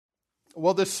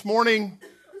Well, this morning,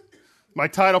 my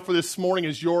title for this morning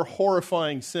is Your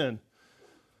Horrifying Sin.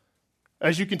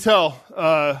 As you can tell,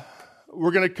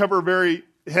 we're going to cover a very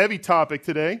heavy topic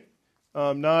today,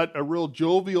 not a real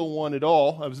jovial one at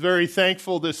all. I was very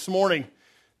thankful this morning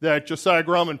that Josiah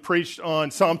Grumman preached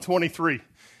on Psalm 23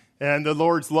 and the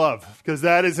Lord's love, because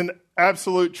that is an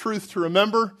absolute truth to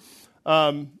remember,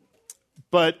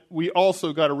 but we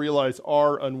also got to realize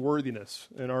our unworthiness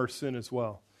and our sin as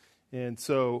well. And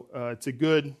so it's a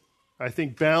good, I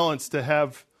think, balance to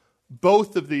have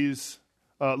both of these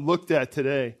looked at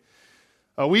today.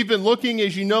 We've been looking,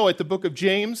 as you know, at the book of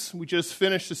James. We just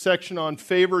finished a section on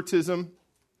favoritism,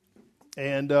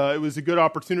 and it was a good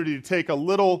opportunity to take a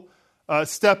little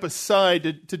step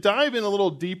aside to dive in a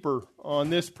little deeper on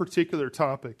this particular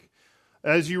topic.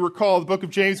 As you recall, the book of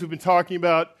James, we've been talking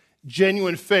about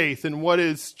genuine faith and what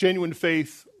does genuine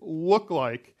faith look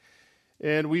like.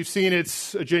 And we've seen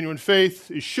it's a genuine faith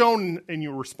is shown in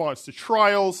your response to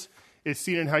trials. It's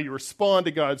seen in how you respond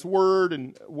to God's word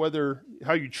and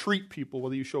how you treat people,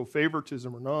 whether you show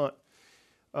favoritism or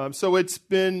not. So it's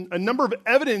been a number of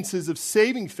evidences of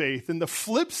saving faith. And the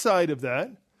flip side of that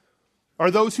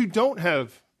are those who don't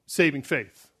have saving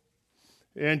faith.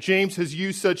 And James has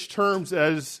used such terms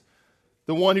as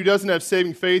the one who doesn't have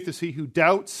saving faith is he who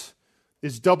doubts,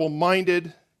 is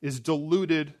double-minded, is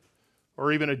deluded,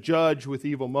 or even a judge with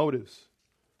evil motives.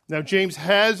 Now, James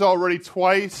has already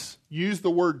twice used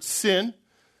the word sin.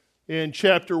 In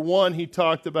chapter 1, he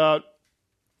talked about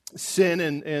sin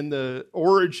and the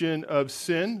origin of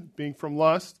sin being from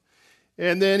lust.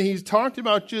 And then he's talked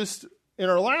about just in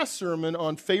our last sermon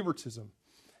on favoritism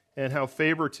and how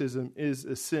favoritism is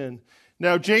a sin.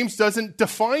 Now, James doesn't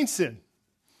define sin.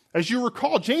 As you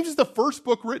recall, James is the first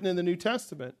book written in the New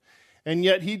Testament, and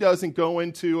yet he doesn't go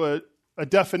into a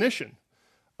definition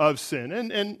of sin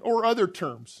and or other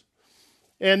terms.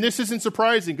 And this isn't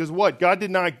surprising because what? God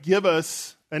did not give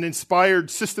us an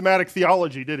inspired systematic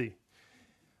theology, did he?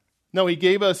 No, he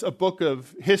gave us a book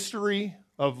of history,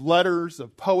 of letters,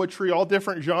 of poetry, all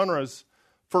different genres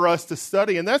for us to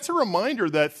study. And that's a reminder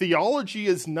that theology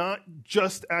is not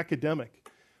just academic.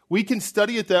 We can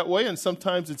study it that way, and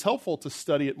sometimes it's helpful to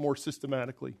study it more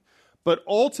systematically. But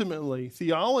ultimately,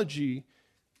 theology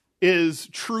is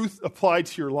truth applied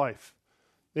to your life.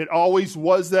 It always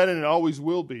was that, and it always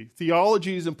will be.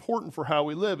 Theology is important for how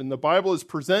we live, and the Bible is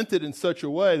presented in such a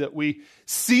way that we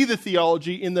see the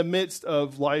theology in the midst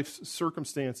of life's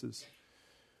circumstances.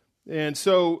 And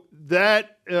so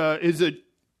that is a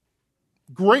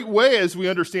great way as we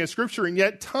understand Scripture, and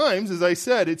yet times, as I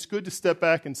said, it's good to step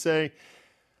back and say,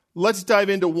 let's dive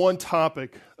into one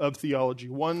topic of theology,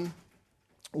 one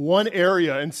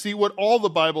area, and see what all the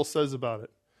Bible says about it.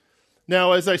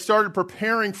 Now, as I started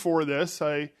preparing for this,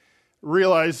 I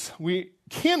realized we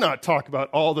cannot talk about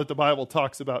all that the Bible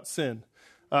talks about sin.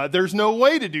 There's no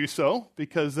way to do so,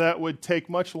 because that would take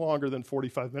much longer than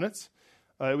 45 minutes.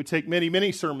 It would take many,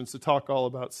 many sermons to talk all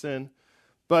about sin.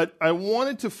 But I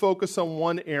wanted to focus on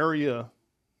one area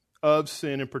of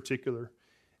sin in particular,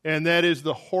 and that is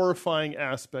the horrifying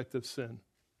aspect of sin.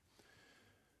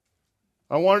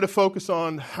 I wanted to focus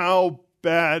on how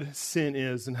bad sin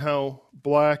is and how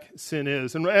black sin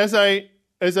is. And as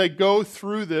I go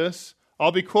through this,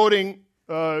 I'll be quoting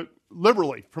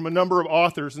liberally from a number of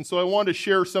authors. And so I wanted to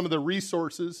share some of the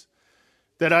resources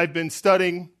that I've been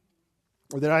studying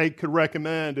or that I could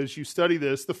recommend as you study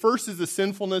this. The first is The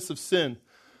Sinfulness of Sin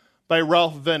by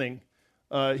Ralph Venning.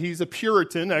 He's a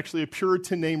Puritan, actually a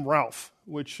Puritan named Ralph,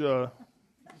 which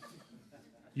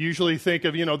usually think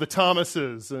of, the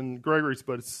Thomases and Gregory's,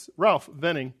 but it's Ralph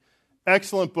Venning.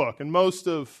 Excellent book, and most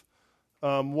of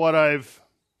what I've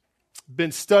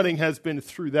been studying has been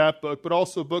through that book, but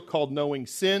also a book called Knowing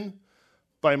Sin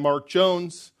by Mark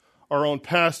Jones. Our own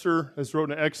pastor has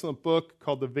written an excellent book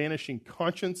called The Vanishing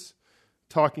Conscience,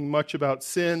 talking much about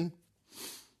sin.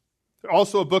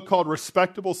 Also a book called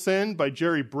Respectable Sin by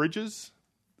Jerry Bridges,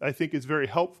 I think is very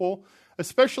helpful,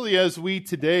 especially as we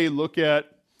today look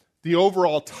at the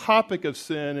overall topic of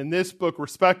sin. In this book,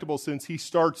 Respectable Sins, he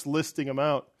starts listing them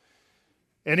out,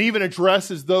 and even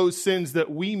addresses those sins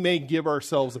that we may give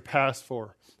ourselves a pass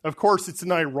for. Of course, it's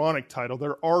an ironic title.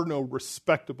 There are no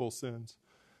respectable sins.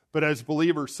 But as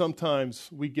believers, sometimes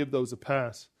we give those a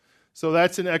pass. So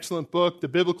that's an excellent book. The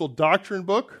Biblical Doctrine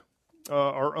book,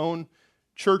 our own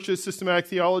church's systematic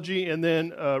theology, and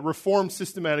then Reformed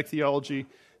systematic theology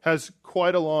has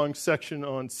quite a long section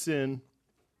on sin,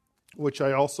 which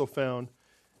I also found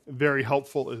very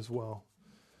helpful as well.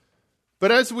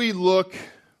 But as we look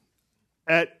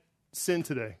at sin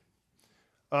today,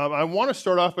 I want to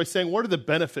start off by saying, what are the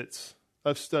benefits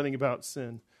of studying about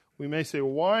sin? We may say,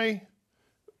 why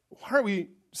why are we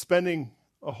spending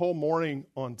a whole morning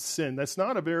on sin? That's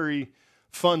not a very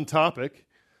fun topic.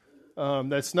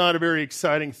 That's not a very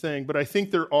exciting thing. But I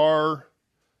think there are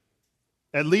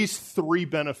at least 3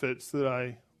 benefits that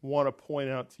I want to point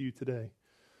out to you today.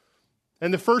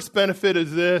 And the first benefit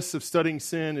is this of studying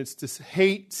sin. It's to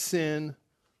hate sin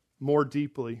more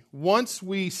deeply. Once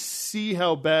we see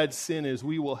how bad sin is,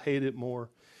 we will hate it more.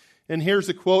 And here's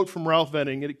a quote from Ralph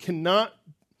Venning. It cannot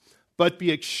but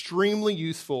be extremely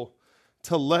useful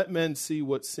to let men see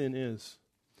what sin is,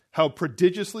 how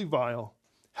prodigiously vile,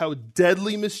 how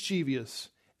deadly mischievous,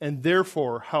 and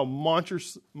therefore how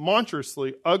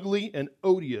monstrously ugly and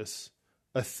odious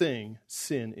a thing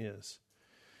sin is.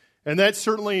 And that's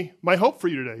certainly my hope for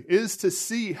you today, is to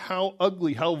see how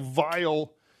ugly, how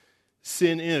vile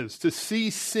sin is, to see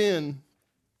sin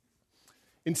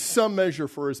in some measure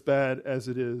for as bad as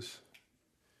it is,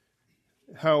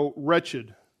 how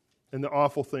wretched and the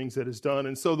awful things that is done,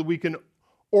 and so that we can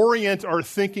orient our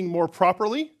thinking more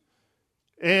properly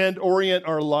and orient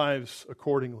our lives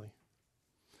accordingly.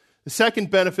 The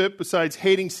second benefit, besides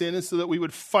hating sin, is so that we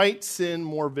would fight sin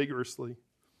more vigorously.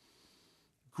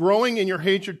 Growing in your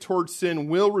hatred towards sin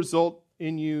will result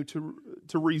in you to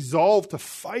resolve to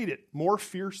fight it more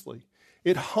fiercely.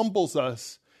 It humbles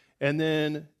us, and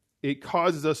then it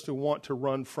causes us to want to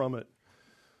run from it.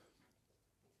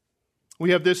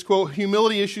 We have this quote,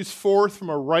 humility issues forth from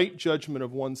a right judgment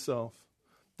of oneself,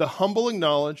 the humble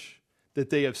acknowledge that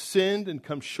they have sinned and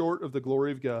come short of the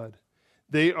glory of God.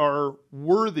 They are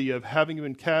worthy of having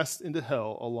been cast into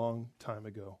hell a long time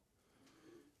ago.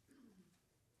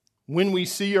 When we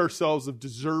see ourselves of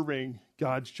deserving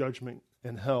God's judgment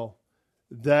and hell,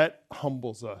 that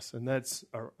humbles us, and that's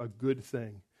a good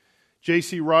thing.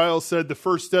 J.C. Ryle said the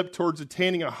first step towards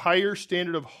attaining a higher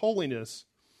standard of holiness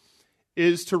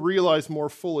is to realize more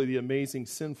fully the amazing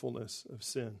sinfulness of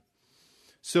sin.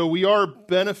 So we are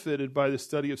benefited by the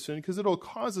study of sin because it'll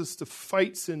cause us to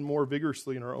fight sin more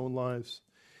vigorously in our own lives.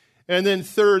 And then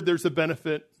third, there's a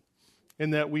benefit in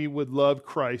that we would love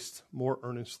Christ more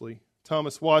earnestly.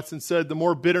 Thomas Watson said, the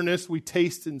more bitterness we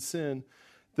taste in sin,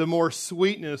 the more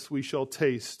sweetness we shall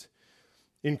taste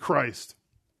in Christ.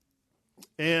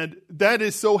 And that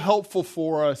is so helpful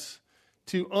for us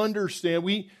to understand.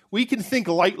 We can think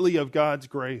lightly of God's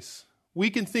grace. We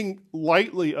can think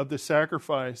lightly of the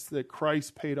sacrifice that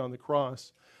Christ paid on the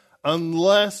cross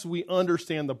unless we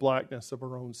understand the blackness of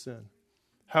our own sin,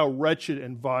 how wretched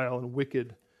and vile and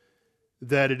wicked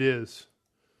that it is.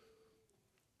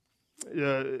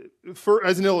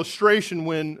 As an illustration,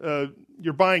 when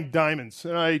you're buying diamonds,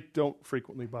 and I don't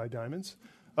frequently buy diamonds,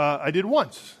 I did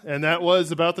once, and that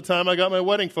was about the time I got my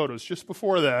wedding photos, just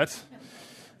before that.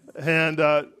 And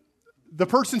the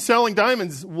person selling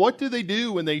diamonds, what do they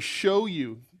do when they show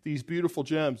you these beautiful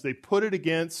gems? They put it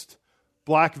against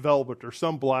black velvet or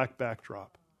some black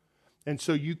backdrop. And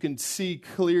so you can see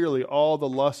clearly all the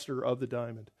luster of the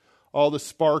diamond, all the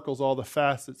sparkles, all the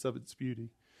facets of its beauty.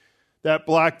 That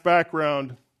black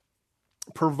background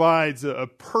provides a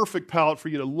perfect palette for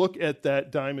you to look at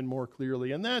that diamond more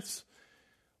clearly. And that's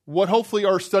what hopefully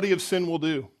our study of sin will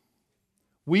do.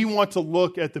 We want to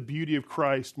look at the beauty of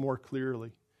Christ more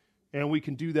clearly. And we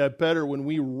can do that better when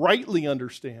we rightly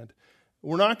understand.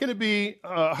 We're not going to be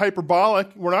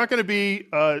hyperbolic. We're not going to be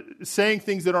saying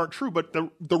things that aren't true. But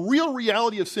the real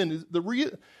reality of sin is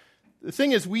the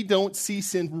thing is we don't see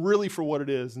sin really for what it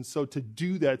is. And so to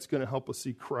do that is going to help us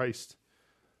see Christ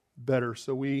better.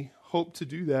 So we hope to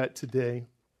do that today.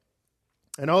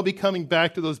 And I'll be coming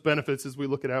back to those benefits as we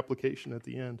look at application at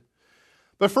the end.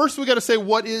 But first we got to say,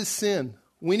 what is sin?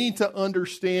 We need to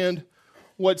understand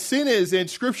what sin is. And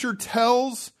Scripture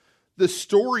tells the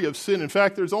story of sin. In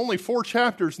fact, there's only 4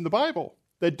 chapters in the Bible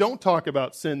that don't talk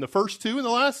about sin. The first 2 and the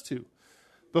last 2.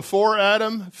 Before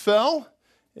Adam fell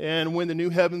and when the new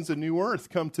heavens and new earth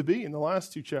come to be in the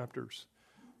last 2 chapters.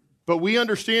 But we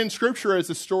understand Scripture as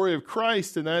a story of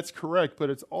Christ, and that's correct. But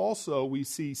it's also, we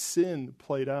see sin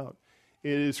played out.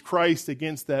 It is Christ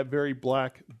against that very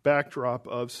black backdrop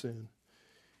of sin.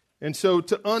 And so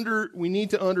we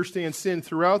need to understand sin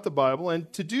throughout the Bible.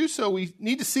 And to do so, we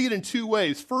need to see it in 2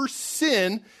 ways. First,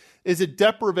 sin is a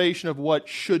deprivation of what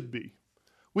should be.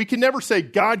 We can never say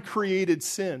God created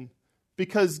sin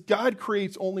because God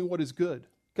creates only what is good.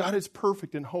 God is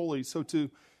perfect and holy. So to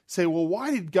say, well,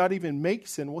 why did God even make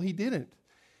sin? Well, he didn't.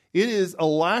 It is a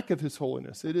lack of his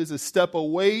holiness. It is a step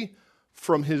away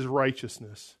from his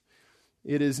righteousness.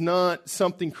 It is not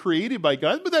something created by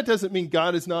God, but that doesn't mean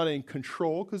God is not in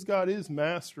control, because God is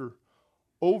master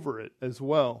over it as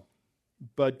well.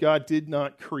 But God did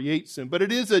not create sin. But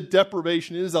it is a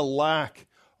deprivation, it is a lack,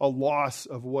 a loss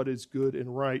of what is good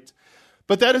and right.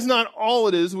 But that is not all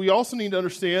it is. We also need to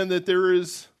understand that there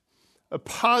is a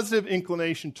positive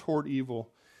inclination toward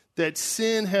evil, that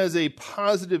sin has a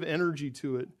positive energy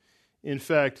to it. In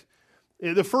fact,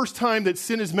 the first time that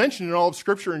sin is mentioned in all of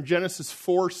Scripture in Genesis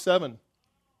 4:7,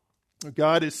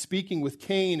 God is speaking with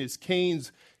Cain as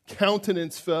Cain's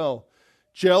countenance fell,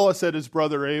 jealous at his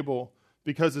brother Abel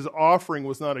because his offering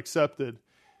was not accepted.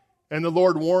 And the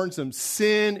Lord warns him,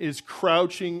 sin is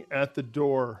crouching at the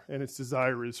door, and its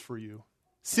desire is for you.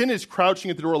 Sin is crouching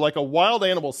at the door like a wild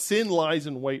animal. Sin lies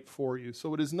in wait for you.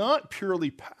 So it is not purely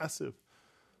passive,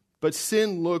 but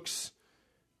sin looks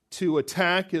to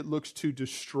attack. It looks to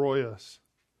destroy us.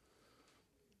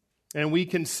 And we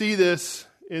can see this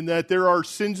in that there are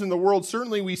sins in the world.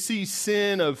 Certainly we see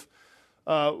sin of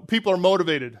people are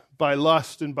motivated by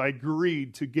lust and by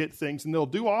greed to get things, and they'll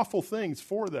do awful things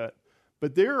for that.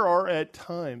 But there are at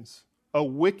times a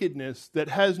wickedness that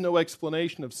has no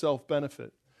explanation of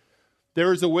self-benefit.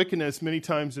 There is a wickedness many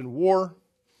times in war,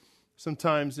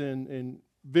 sometimes in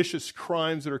vicious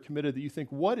crimes that are committed that you think,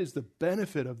 what is the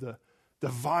benefit of the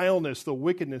vileness, the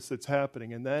wickedness that's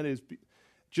happening? And that is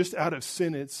just out of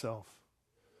sin itself.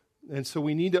 And so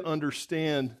we need to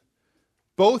understand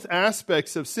both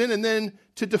aspects of sin and then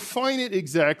to define it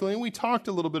exactly. And we talked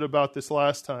a little bit about this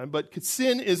last time, but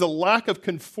sin is a lack of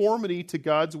conformity to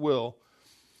God's will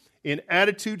in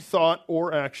attitude, thought,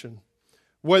 or action,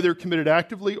 whether committed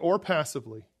actively or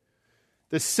passively.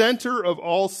 The center of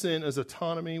all sin is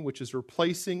autonomy, which is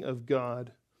replacing of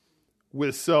God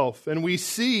with self. And we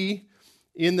see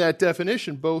in that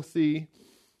definition both the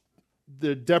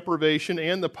deprivation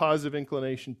and the positive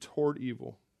inclination toward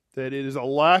evil. That it is a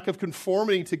lack of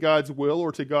conformity to God's will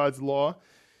or to God's law,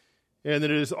 and that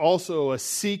it is also a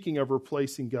seeking of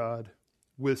replacing God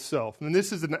with self. And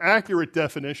this is an accurate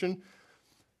definition,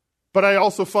 but I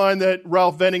also find that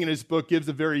Ralph Venning in his book gives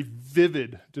a very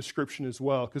vivid description as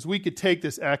well, because we could take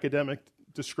this academic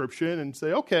description and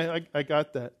say, okay, I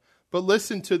got that. But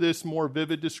listen to this more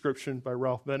vivid description by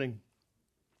Ralph Venning.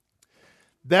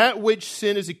 That which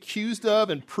sin is accused of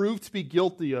and proved to be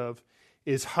guilty of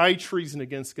is high treason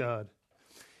against God.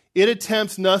 It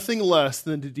attempts nothing less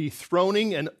than the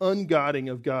dethroning and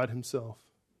ungodding of God himself.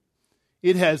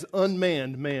 It has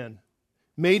unmanned man,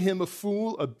 made him a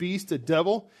fool, a beast, a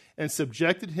devil, and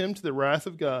subjected him to the wrath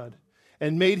of God,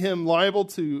 and made him liable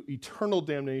to eternal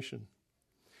damnation.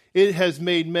 It has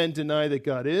made men deny that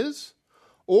God is,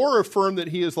 or affirm that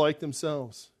he is like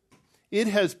themselves. It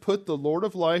has put the Lord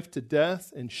of life to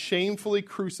death and shamefully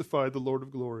crucified the Lord of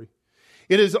glory.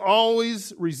 It is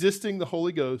always resisting the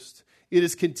Holy Ghost. It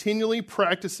is continually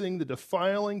practicing the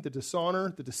defiling, the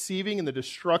dishonor, the deceiving, and the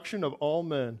destruction of all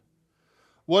men.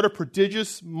 What a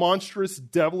prodigious, monstrous,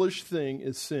 devilish thing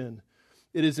is sin.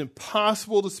 It is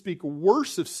impossible to speak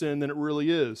worse of sin than it really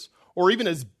is, or even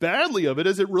as badly of it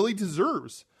as it really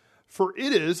deserves, for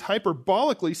it is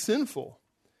hyperbolically sinful.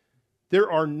 There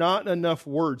are not enough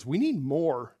words. We need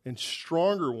more and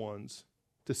stronger ones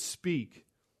to speak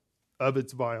of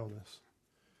its vileness.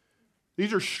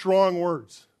 These are strong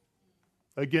words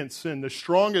against sin, the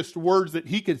strongest words that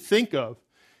he could think of,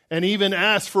 and even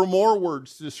ask for more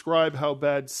words to describe how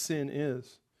bad sin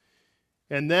is.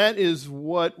 And that is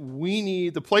what we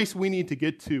need, the place we need to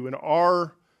get to in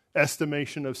our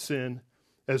estimation of sin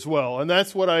as well. And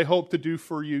that's what I hope to do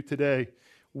for you today.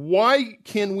 Why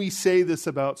can we say this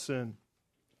about sin?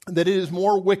 That it is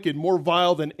more wicked, more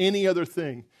vile than any other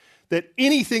thing. That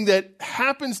anything that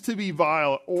happens to be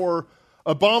vile or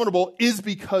abominable is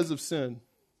because of sin.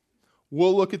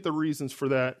 We'll look at the reasons for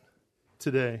that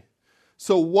today.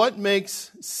 So what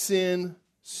makes sin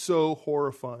so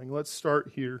horrifying? Let's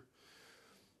start here.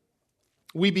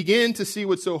 We begin to see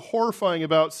what's so horrifying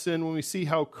about sin when we see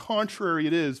how contrary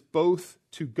it is both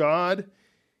to God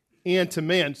and to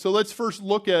man. So let's first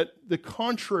look at the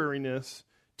contrariness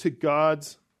to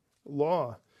God's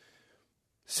law.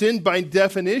 Sin, by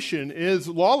definition, is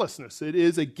lawlessness. It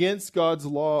is against God's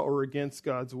law or against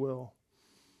God's will.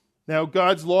 Now,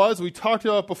 God's law, as we talked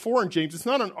about before in James, it's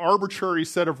not an arbitrary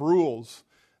set of rules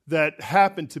that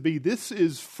happen to be. This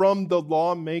is from the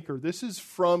lawmaker. This is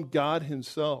from God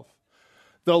himself.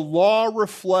 The law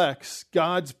reflects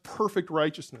God's perfect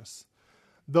righteousness.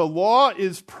 The law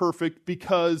is perfect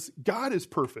because God is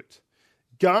perfect.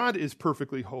 God is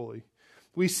perfectly holy.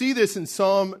 We see this in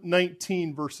Psalm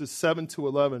 19, verses 7 to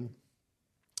 11,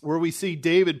 where we see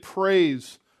David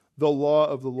praise the law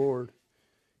of the Lord.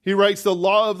 He writes, "The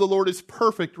law of the Lord is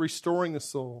perfect, restoring the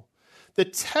soul. The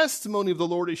testimony of the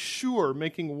Lord is sure,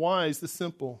 making wise the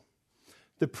simple.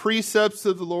 The precepts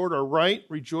of the Lord are right,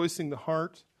 rejoicing the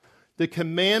heart. The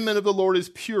commandment of the Lord is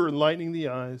pure, enlightening the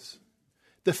eyes.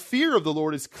 The fear of the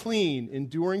Lord is clean,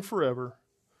 enduring forever.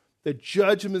 The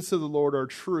judgments of the Lord are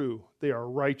true. They are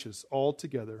righteous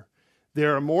altogether. They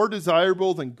are more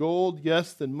desirable than gold,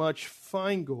 yes, than much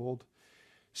fine gold.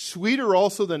 Sweeter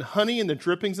also than honey and the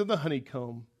drippings of the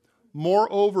honeycomb.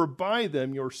 Moreover, by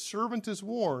them your servant is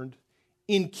warned.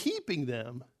 In keeping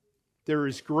them, there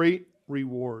is great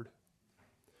reward.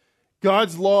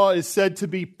 God's law is said to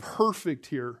be perfect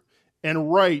here,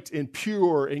 and right, and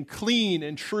pure, and clean,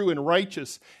 and true, and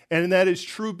righteous. And that is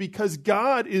true because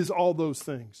God is all those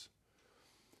things.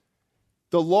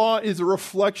 The law is a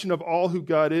reflection of all who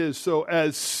God is. So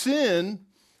as sin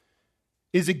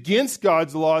is against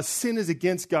God's law, sin is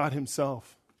against God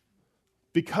himself.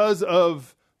 Because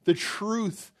of the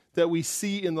truth that we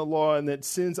see in the law and that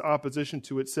sin's opposition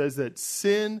to it says that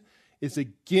sin is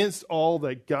against all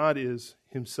that God is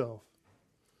himself.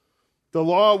 The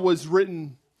law was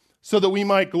written so that we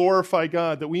might glorify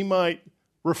God, that we might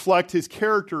reflect his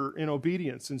character in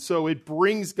obedience. And so it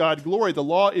brings God glory. The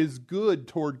law is good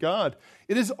toward God.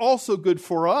 It is also good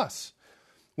for us.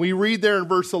 We read there in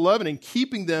verse 11, in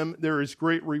keeping them there is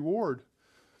great reward.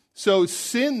 So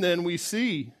sin then we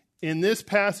see in this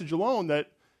passage alone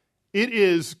that it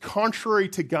is contrary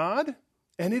to God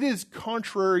and it is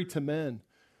contrary to men.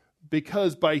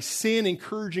 Because by sin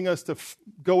encouraging us to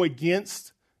go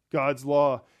against God's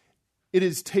law, it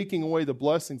is taking away the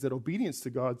blessings that obedience to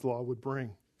God's law would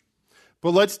bring.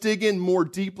 But let's dig in more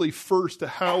deeply first to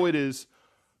how it is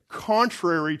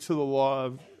contrary to the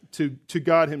law, to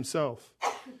God himself.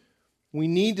 We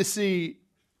need to see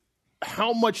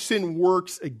how much sin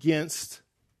works against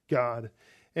God.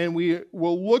 And we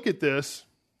will look at this.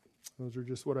 Those are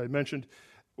just what I mentioned.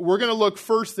 We're going to look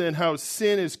first then how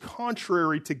sin is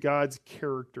contrary to God's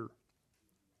character.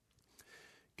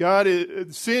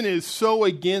 Sin is so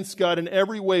against God in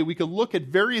every way. We could look at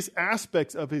various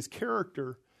aspects of his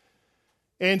character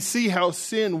and see how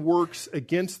sin works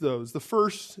against those. The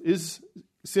first is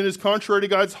sin is contrary to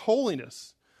God's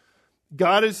holiness.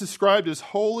 God is described as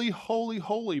holy, holy,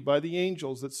 holy by the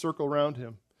angels that circle around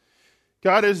him.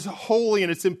 God is holy,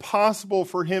 and it's impossible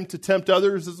for him to tempt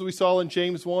others, as we saw in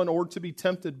James 1, or to be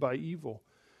tempted by evil.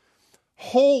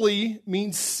 Holy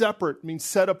means separate, means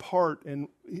set apart, and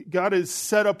God is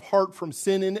set apart from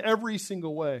sin in every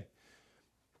single way.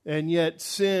 And yet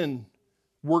sin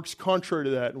works contrary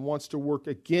to that and wants to work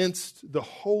against the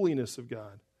holiness of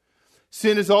God.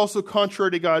 Sin is also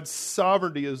contrary to God's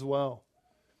sovereignty as well.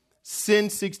 Sin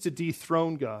seeks to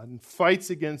dethrone God and fights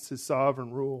against his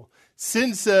sovereign rule.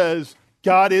 Sin says,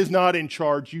 God is not in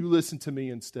charge, you listen to me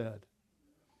instead.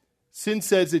 Sin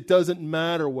says it doesn't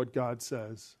matter what God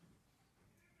says.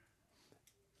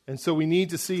 And so we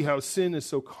need to see how sin is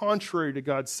so contrary to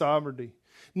God's sovereignty.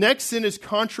 Next, sin is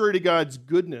contrary to God's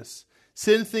goodness.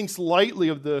 Sin thinks lightly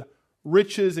of the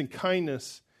riches and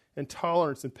kindness and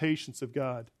tolerance and patience of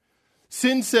God.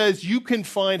 Sin says you can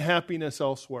find happiness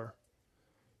elsewhere.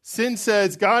 Sin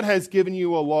says God has given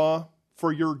you a law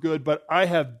for your good, but I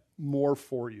have more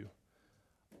for you.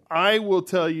 I will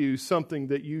tell you something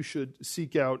that you should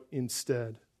seek out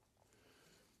instead.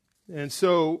 And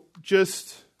so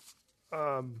just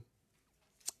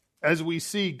as we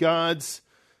see God's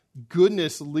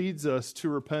goodness leads us to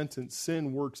repentance,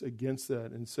 sin works against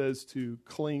that and says to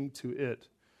cling to it.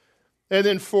 And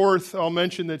then fourth, I'll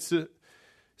mention that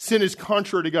sin is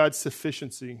contrary to God's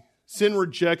sufficiency. Sin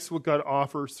rejects what God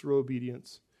offers through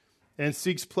obedience and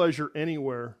seeks pleasure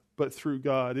anywhere but through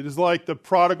God. It is like the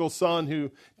prodigal son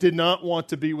who did not want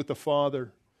to be with the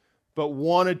father, but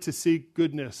wanted to seek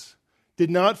goodness,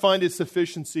 did not find his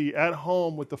sufficiency at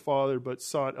home with the father, but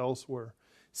sought elsewhere.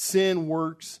 Sin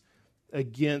works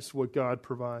against what God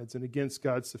provides and against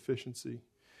God's sufficiency.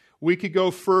 We could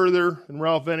go further, and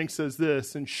Ralph Venning says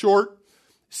this, in short,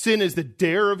 sin is the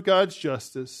dare of God's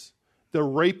justice, the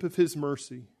rape of his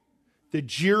mercy, the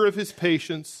jeer of his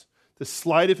patience, the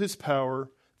slight of his power,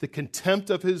 the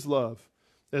contempt of his love,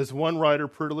 as one writer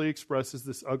prettily expresses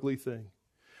this ugly thing.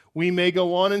 We may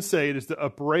go on and say it is the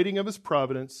upbraiding of his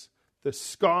providence, the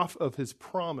scoff of his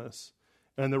promise,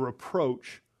 and the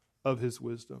reproach of his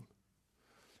wisdom.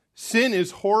 Sin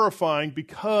is horrifying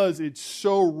because it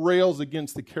so rails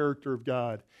against the character of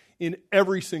God in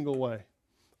every single way.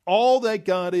 All that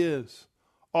God is,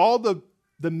 all the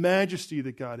majesty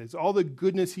that God is, all the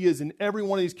goodness he is in every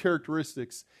one of these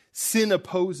characteristics, sin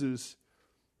opposes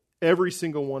every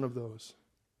single one of those.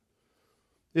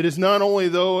 It is not only,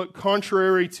 though,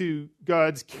 contrary to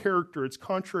God's character, it's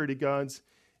contrary to God's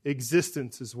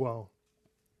existence as well.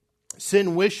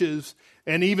 Sin wishes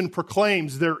and even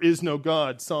proclaims there is no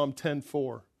God, Psalm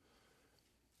 10:4.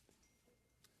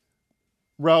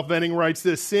 Ralph Venning writes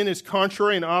this, sin is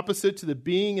contrary and opposite to the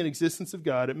being and existence of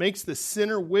God. It makes the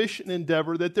sinner wish and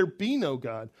endeavor that there be no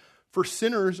God, For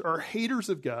sinners are haters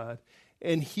of God,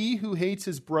 and he who hates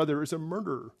his brother is a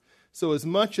murderer. So as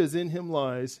much as in him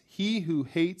lies, he who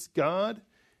hates God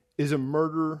is a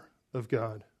murderer of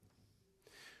God.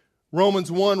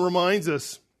 Romans 1 reminds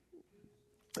us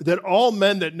that all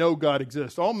men that know God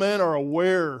exist. All men are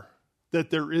aware that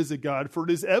there is a God, for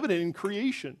it is evident in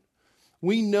creation.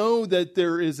 We know that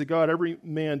there is a God. Every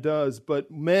man does.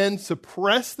 But men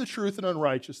suppress the truth in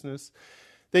unrighteousness.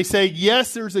 They say,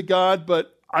 yes, there's a God,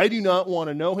 but I do not want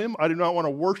to know him. I do not want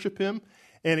to worship him,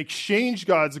 and exchange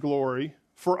God's glory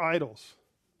for idols,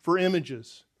 for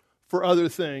images, for other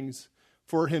things,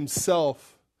 for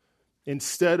himself,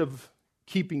 instead of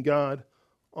keeping God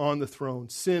on the throne.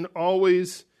 Sin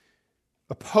always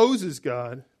opposes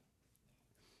God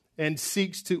and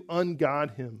seeks to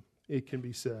ungod him, it can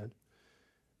be said.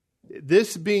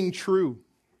 This being true,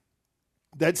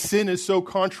 that sin is so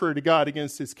contrary to God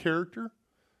against his character,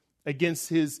 against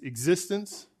his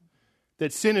existence,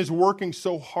 that sin is working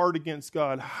so hard against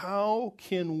God, how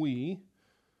can we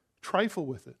trifle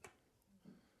with it?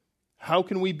 How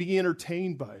can we be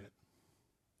entertained by it?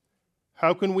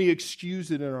 How can we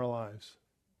excuse it in our lives?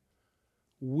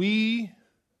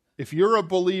 If you're a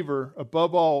believer,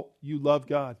 above all, you love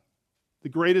God. The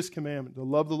greatest commandment, to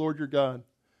love the Lord your God.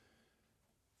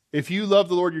 If you love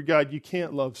the Lord your God, you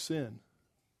can't love sin.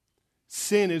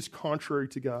 Sin is contrary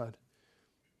to God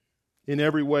in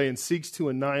every way and seeks to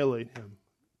annihilate him.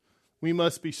 We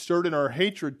must be stirred in our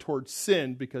hatred towards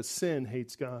sin because sin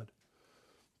hates God.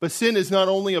 But sin is not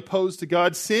only opposed to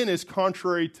God, sin is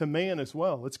contrary to man as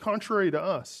well. It's contrary to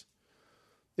us.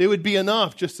 It would be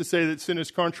enough just to say that sin is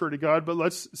contrary to God, but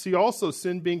let's see also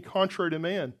sin being contrary to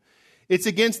man. It's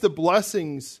against the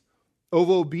blessings of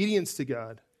obedience to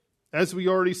God. As we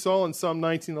already saw in Psalm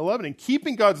 19:11, in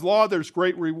keeping God's law, there's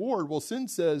great reward. Well, sin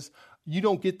says you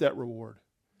don't get that reward.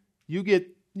 You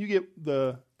get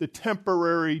the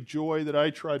temporary joy that I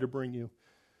try to bring you,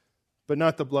 but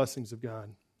not the blessings of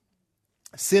God.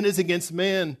 Sin is against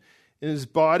man in his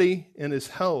body and his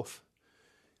health.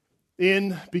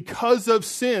 Because of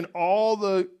sin, all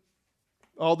the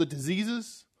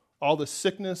diseases, all the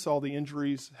sickness, all the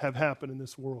injuries have happened in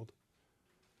this world.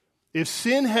 If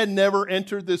sin had never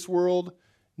entered this world,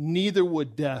 neither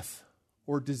would death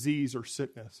or disease or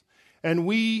sickness. And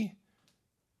we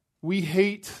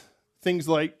hate things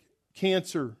like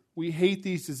cancer. We hate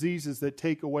these diseases that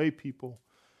take away people,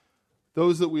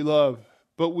 those that we love.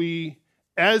 But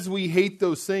as we hate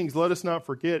those things, let us not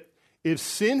forget, if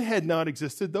sin had not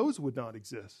existed, those would not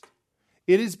exist.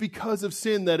 It is because of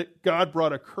sin that God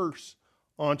brought a curse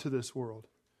onto this world.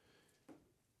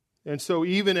 And so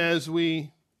even as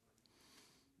we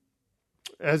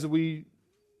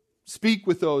speak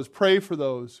with those, pray for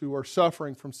those who are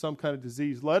suffering from some kind of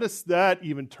disease, let that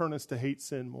even turn us to hate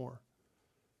sin more.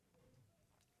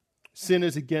 Sin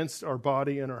is against our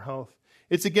body and our health.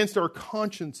 It's against our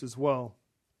conscience as well.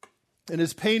 And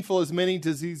as painful as many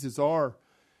diseases are,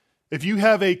 if you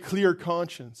have a clear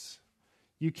conscience,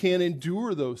 you can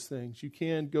endure those things. You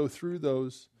can go through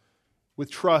those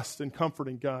with trust and comfort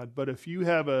in God. But if you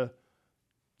have a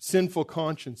sinful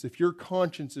conscience, if your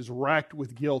conscience is racked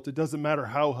with guilt, it doesn't matter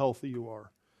how healthy you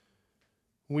are.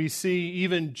 We see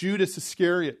even Judas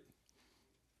Iscariot,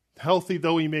 healthy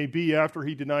though he may be after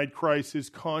he denied Christ, his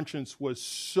conscience was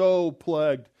so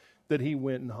plagued that he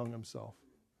went and hung himself.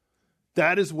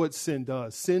 That is what sin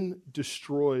does. Sin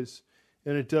destroys,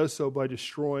 and it does so by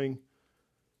destroying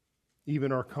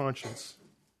even our conscience.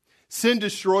 Sin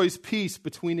destroys peace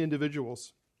between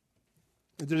individuals.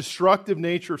 The destructive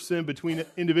nature of sin between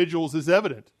individuals is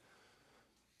evident.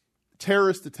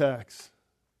 Terrorist attacks,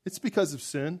 it's because of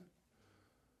sin.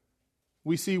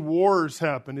 We see wars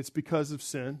happen, it's because of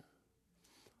sin.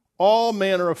 All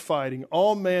manner of fighting,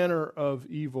 all manner of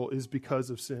evil is because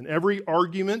of sin. Every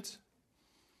argument,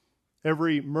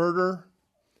 every murder,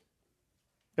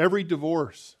 every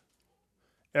divorce,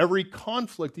 every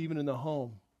conflict, even in the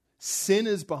home, sin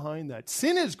is behind that.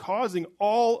 Sin is causing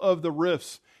all of the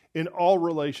rifts in all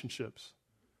relationships.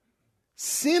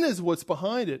 Sin is what's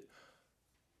behind it.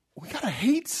 We got to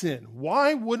hate sin.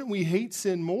 Why wouldn't we hate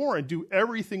sin more and do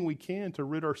everything we can to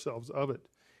rid ourselves of it?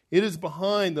 It is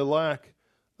behind the lack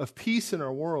of peace in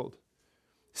our world.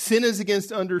 Sin is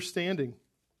against understanding.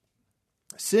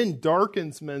 Sin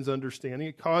darkens men's understanding.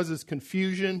 It causes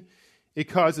confusion. It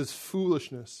causes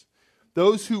foolishness.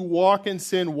 Those who walk in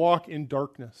sin walk in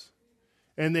darkness,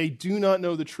 and they do not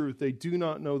know the truth. They do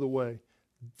not know the way.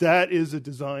 That is a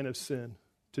design of sin,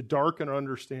 to darken our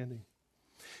understanding.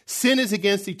 Sin is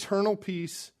against eternal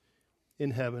peace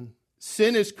in heaven.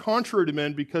 Sin is contrary to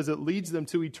men because it leads them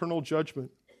to eternal judgment.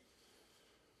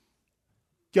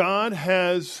 God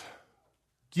has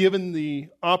given the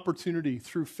opportunity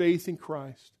through faith in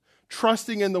Christ,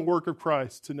 trusting in the work of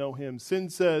Christ to know him, sin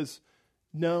says,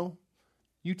 no,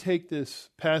 you take this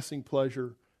passing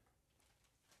pleasure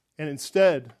and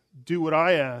instead do what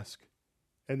I ask,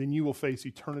 and then you will face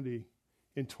eternity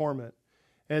in torment.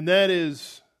 And that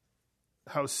is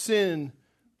how sin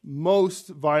most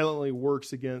violently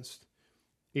works against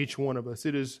each one of us.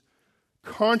 It is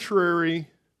contrary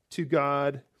to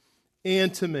God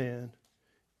and to man.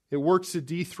 It works to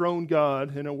dethrone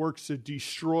God, and it works to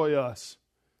destroy us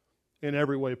in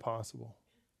every way possible.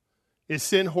 Is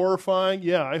sin horrifying?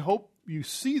 Yeah, I hope you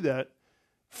see that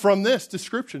from this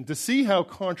description, to see how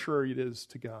contrary it is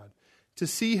to God, to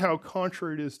see how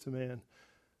contrary it is to man.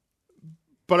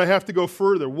 But I have to go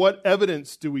further. What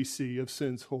evidence do we see of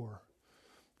sin's horror?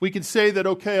 We can say that,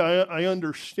 okay, I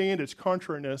understand its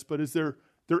contrariness, but is there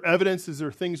evidence, is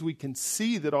there things we can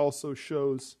see that also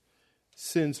shows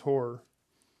sin's horror?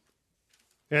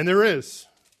 And there is.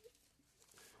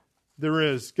 There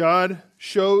is. God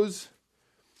shows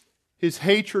his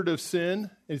hatred of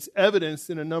sin. It's evidenced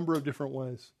in a number of different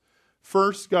ways.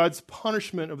 First, God's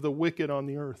punishment of the wicked on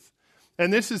the earth.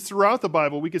 And this is throughout the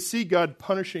Bible. We could see God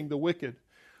punishing the wicked.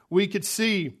 We could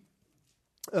see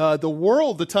the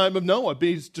world, the time of Noah,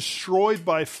 being destroyed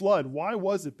by flood. Why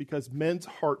was it? Because men's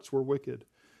hearts were wicked.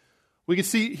 We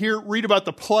can read about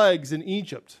the plagues in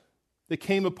Egypt that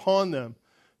came upon them,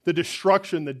 the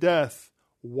destruction, the death.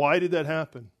 Why did that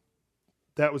happen?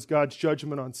 That was God's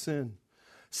judgment on sin.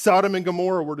 Sodom and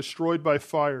Gomorrah were destroyed by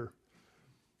fire.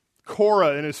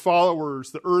 Korah and his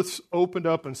followers, the earth opened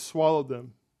up and swallowed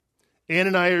them.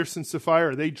 Ananias and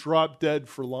Sapphira, they dropped dead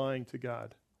for lying to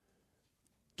God.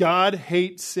 God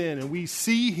hates sin, and we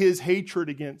see his hatred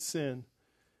against sin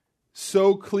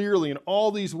so clearly in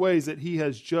all these ways that he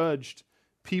has judged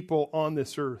people on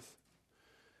this earth.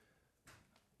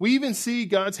 We even see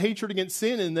God's hatred against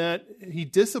sin in that he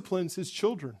disciplines his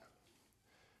children.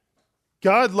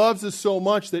 God loves us so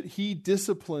much that he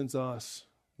disciplines us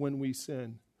when we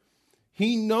sin.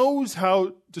 He knows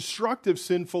how destructive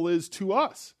sinful is to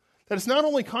us. That it's not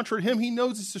only contrary to him, he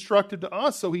knows it's destructive to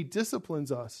us, so he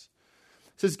disciplines us.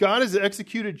 It says God has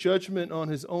executed judgment on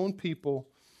his own people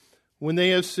when they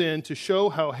have sinned to show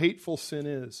how hateful sin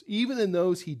is, even in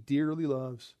those he dearly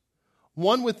loves.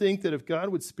 One would think that if God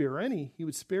would spare any, he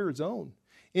would spare his own.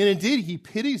 And indeed, he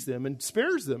pities them and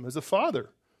spares them as a father.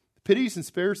 Pities and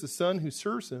spares the son who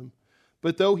serves him.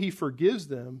 But though he forgives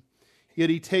them, yet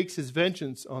he takes his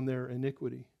vengeance on their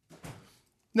iniquity.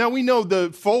 Now we know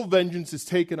the full vengeance is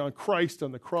taken on Christ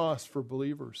on the cross for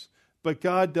believers. But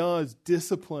God does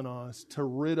discipline us to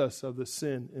rid us of the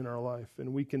sin in our life.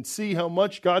 And we can see how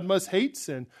much God must hate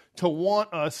sin to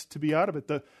want us to be out of it.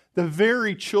 The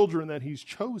very children that he's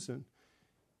chosen,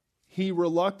 he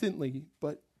reluctantly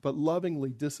but lovingly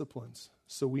disciplines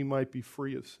so we might be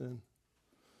free of sin.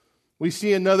 We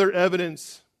see another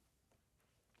evidence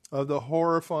of the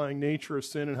horrifying nature of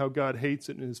sin and how God hates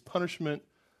it in his punishment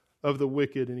of the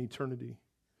wicked in eternity.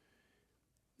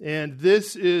 And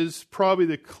this is probably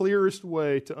the clearest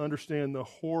way to understand the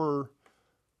horror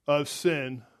of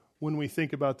sin when we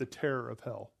think about the terror of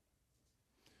hell.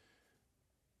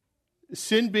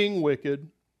 Sin being wicked,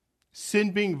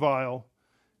 sin being vile,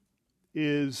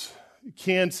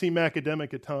 can seem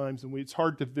academic at times, and it's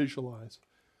hard to visualize.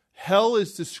 Hell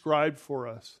is described for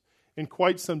us in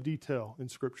quite some detail in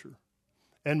Scripture,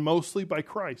 and mostly by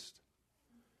Christ.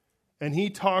 And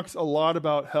he talks a lot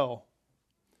about hell.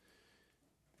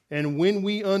 And when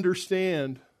we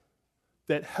understand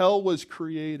that hell was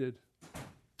created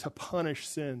to punish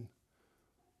sin,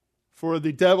 for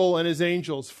the devil and his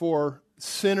angels, for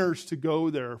sinners to go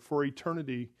there for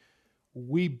eternity,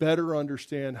 we better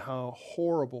understand how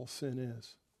horrible sin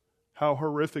is, how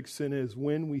horrific sin is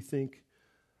when we think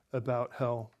about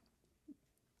hell.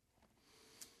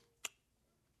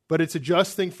 But it's a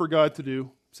just thing for God to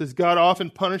do. It says God often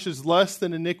punishes less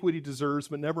than iniquity deserves,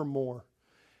 but never more.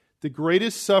 The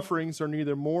greatest sufferings are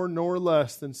neither more nor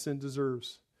less than sin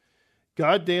deserves.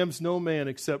 God damns no man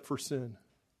except for sin.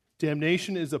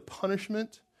 Damnation is a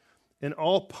punishment, and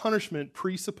all punishment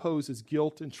presupposes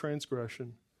guilt and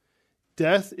transgression.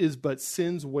 Death is but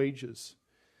sin's wages,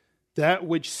 that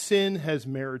which sin has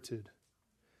merited.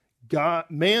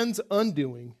 Man's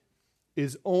undoing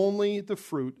is only the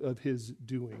fruit of his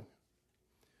doing.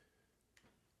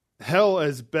 Hell,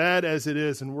 as bad as it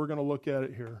is, and we're going to look at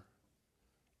it here,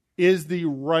 is the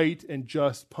right and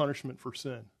just punishment for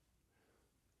sin.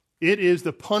 It is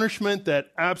the punishment that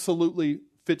absolutely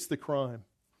fits the crime,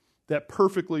 that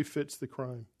perfectly fits the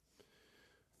crime.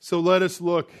 So let us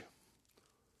look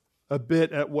a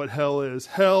bit at what hell is.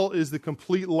 Hell is the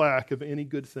complete lack of any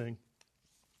good thing.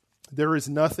 There is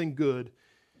nothing good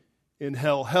in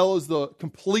hell. Hell is the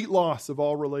complete loss of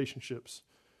all relationships.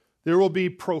 There will be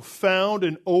profound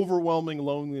and overwhelming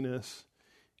loneliness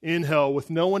in hell with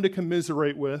no one to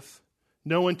commiserate with,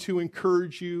 no one to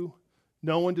encourage you,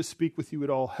 no one to speak with you at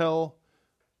all. Hell,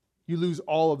 you lose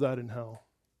all of that in hell.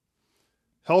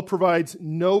 Hell provides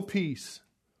no peace,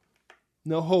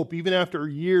 no hope, even after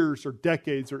years or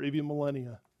decades or even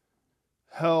millennia.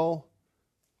 Hell,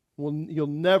 you'll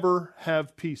never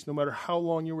have peace, no matter how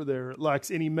long you were there. It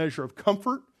lacks any measure of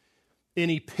comfort,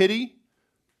 any pity,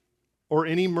 or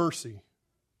any mercy.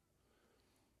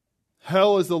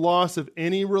 Hell is the loss of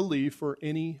any relief or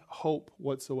any hope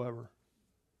whatsoever.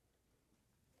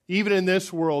 Even in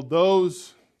this world,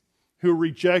 those who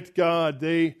reject God,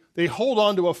 they hold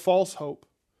on to a false hope,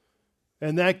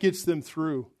 and that gets them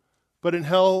through. But in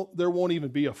hell, there won't even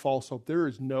be a false hope. There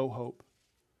is no hope.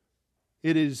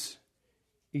 It is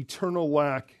eternal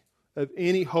lack of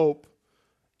any hope,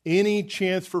 any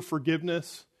chance for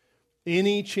forgiveness,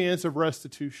 any chance of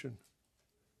restitution.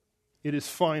 It is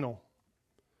final.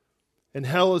 And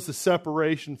hell is the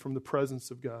separation from the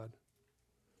presence of God.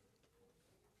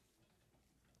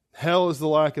 Hell is the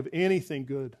lack of anything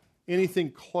good,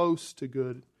 anything close to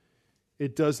good.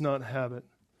 It does not have it.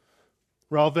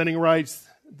 Ralph Venning writes,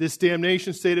 this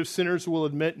damnation state of sinners will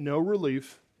admit no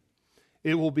relief.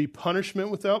 It will be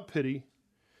punishment without pity,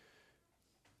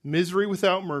 misery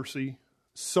without mercy,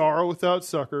 sorrow without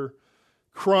succor,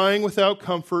 crying without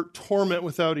comfort, torment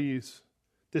without ease.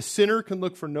 The sinner can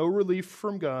look for no relief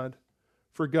from God,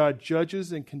 for God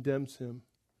judges and condemns him.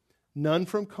 None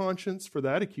from conscience, for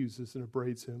that accuses and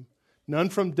upbraids him. None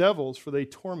from devils, for they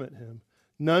torment him.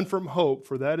 None from hope,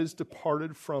 for that is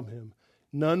departed from him.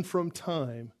 None from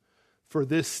time, for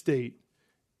this state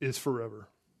is forever.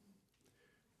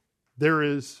 There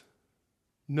is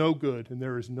no good and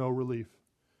there is no relief.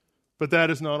 But that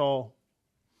is not all.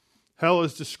 Hell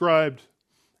is described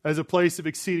as a place of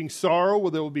exceeding sorrow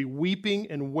where there will be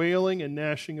weeping and wailing and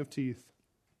gnashing of teeth.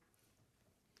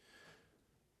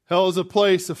 Hell is a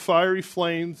place of fiery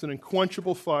flames and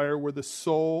unquenchable fire where the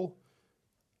soul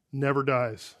never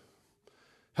dies.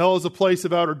 Hell is a place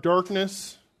of outer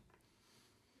darkness.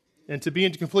 And to be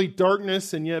in complete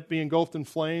darkness and yet be engulfed in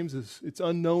flames, it's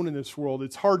unknown in this world.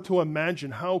 It's hard to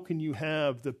imagine how can you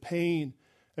have the pain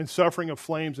and suffering of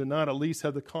flames and not at least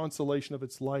have the consolation of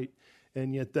its light.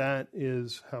 And yet that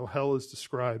is how hell is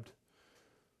described.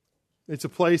 It's a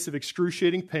place of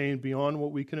excruciating pain beyond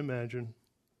what we can imagine.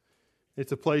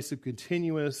 It's a place of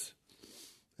continuous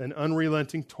and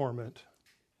unrelenting torment.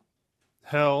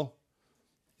 Hell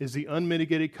is the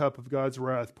unmitigated cup of God's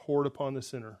wrath poured upon the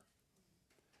sinner.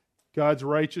 God's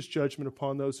righteous judgment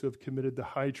upon those who have committed the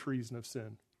high treason of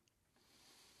sin.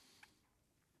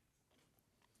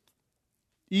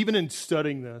 Even in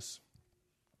studying this,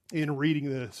 in reading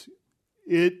this,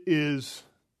 it is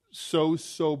so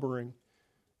sobering.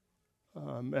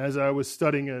 As I was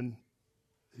studying, and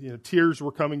tears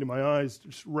were coming to my eyes,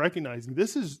 just recognizing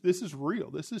this is real,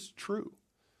 this is true,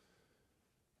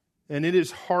 and it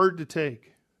is hard to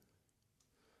take,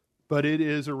 but it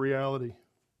is a reality.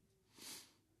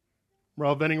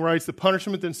 Ralph Venning writes, the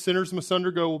punishment that sinners must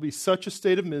undergo will be such a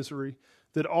state of misery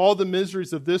that all the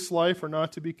miseries of this life are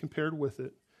not to be compared with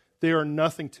it. They are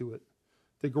nothing to it.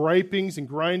 The gripings and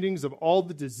grindings of all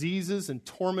the diseases and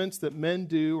torments that men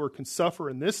do or can suffer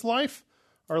in this life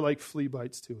are like flea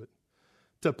bites to it.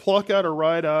 To pluck out a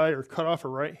right eye or cut off a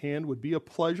right hand would be a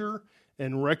pleasure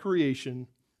and recreation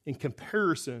in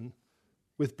comparison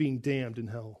with being damned in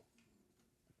hell.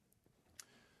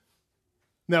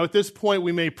 Now, at this point,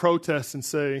 we may protest and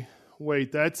say,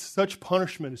 wait, such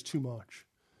punishment is too much.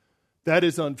 That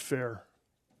is unfair.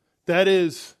 That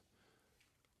is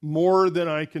more than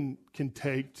I can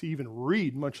take to even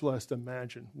read, much less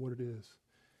imagine what it is.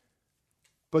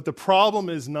 But the problem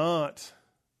is not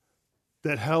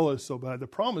that hell is so bad. The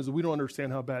problem is that we don't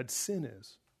understand how bad sin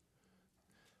is.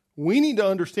 We need to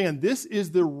understand this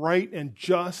is the right and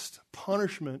just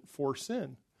punishment for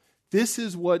sin. This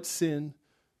is what sin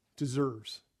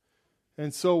deserves.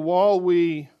 And so while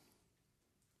we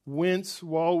wince,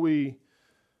 while we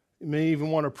may even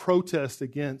want to protest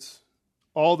against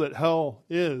all that hell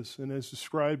is and is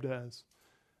described as,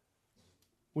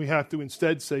 we have to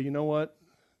instead say, you know what?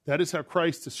 That is how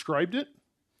Christ described it.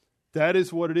 That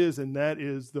is what it is, and that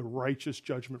is the righteous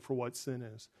judgment for what sin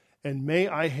is. And may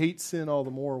I hate sin all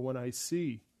the more when I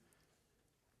see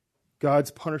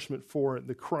God's punishment for it,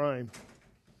 the crime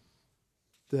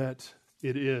that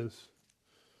it is.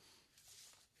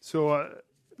 So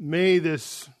may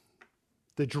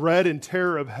the dread and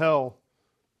terror of hell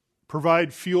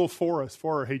provide fuel for us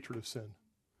for our hatred of sin.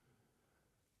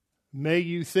 may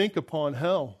you think upon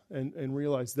hell and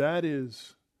realize that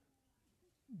is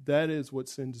what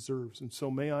sin deserves. And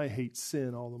so may I hate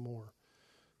sin all the more.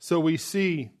 So we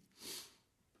see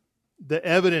the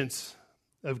evidence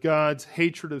of God's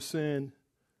hatred of sin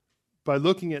by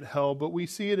looking at hell, but we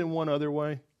see it in one other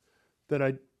way that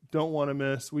I don't want to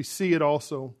miss. We see it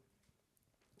also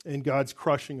in God's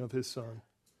crushing of his Son.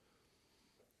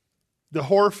 The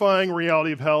horrifying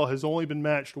reality of hell has only been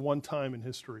matched one time in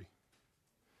history,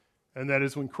 and that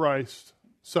is when Christ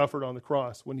suffered on the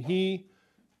cross, when he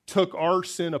took our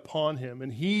sin upon him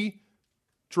and he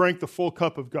drank the full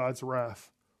cup of God's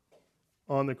wrath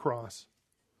on the cross.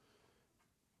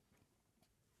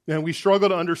 And we struggle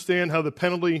to understand how the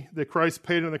penalty that Christ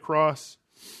paid on the cross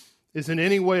is in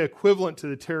any way equivalent to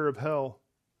the terror of hell.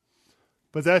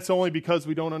 But that's only because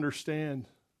we don't understand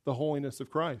the holiness of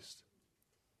Christ.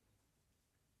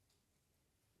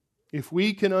 If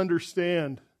we can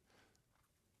understand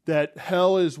that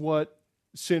hell is what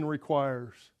sin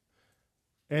requires,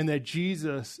 and that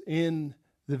Jesus, in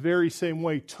the very same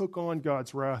way, took on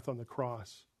God's wrath on the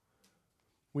cross,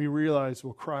 we realize,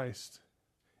 well, Christ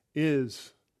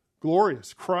is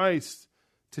glorious. Christ,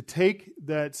 to take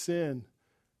that sin,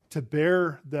 to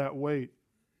bear that weight,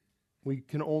 we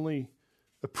can only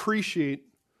appreciate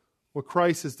what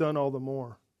Christ has done all the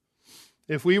more.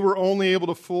 If we were only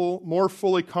able to more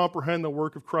fully comprehend the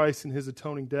work of Christ in his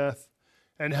atoning death,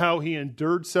 and how he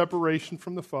endured separation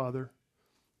from the Father,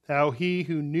 how he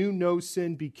who knew no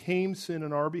sin became sin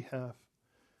on our behalf,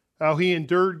 how he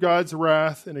endured God's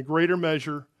wrath in a greater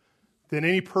measure than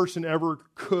any person ever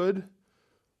could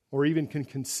or even can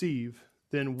conceive,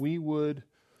 then we would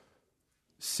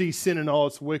see sin in all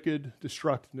its wicked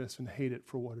destructiveness and hate it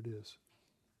for what it is,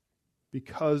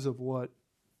 because of what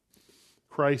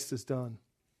Christ has done.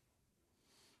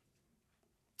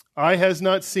 Eye has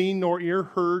not seen, nor ear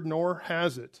heard, nor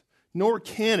has it, nor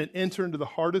can it enter into the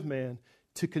heart of man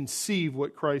to conceive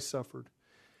what Christ suffered.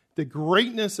 The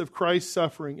greatness of Christ's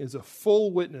suffering is a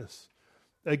full witness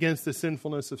against the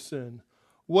sinfulness of sin.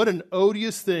 What an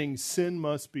odious thing sin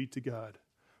must be to God.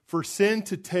 For sin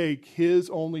to take his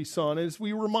only Son, as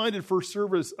we reminded first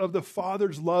service of the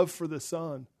Father's love for the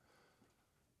Son,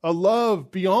 a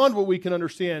love beyond what we can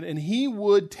understand, and he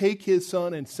would take his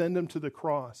Son and send him to the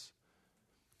cross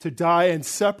to die and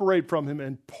separate from him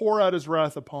and pour out his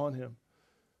wrath upon him.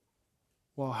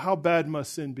 Well, how bad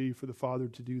must sin be for the Father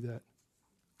to do that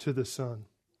to the Son?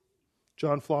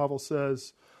 John Flavel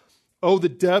says, "Oh, the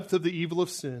depth of the evil of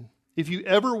sin. If you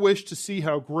ever wish to see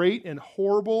how great and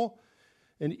horrible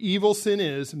and evil sin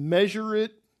is, measure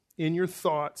it in your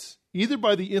thoughts, either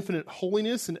by the infinite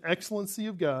holiness and excellency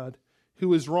of God,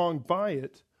 who is wronged by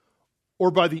it, or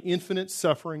by the infinite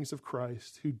sufferings of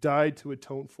Christ, who died to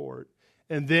atone for it.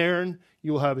 And then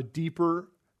you will have a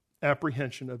deeper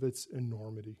apprehension of its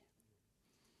enormity."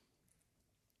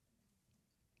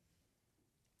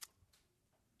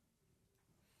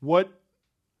 What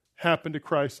happened to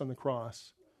Christ on the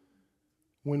cross?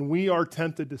 When we are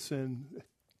tempted to sin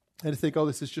and to think, oh,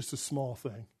 this is just a small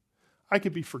thing. I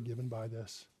could be forgiven by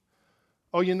this.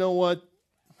 Oh, you know what?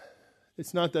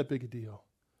 It's not that big a deal.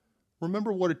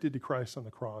 Remember what it did to Christ on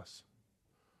the cross.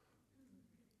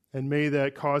 And may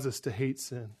that cause us to hate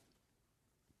sin.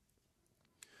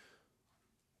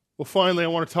 Well, finally, I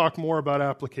want to talk more about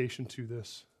application to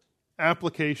this.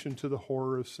 Application to the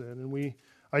horror of sin. And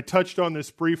I touched on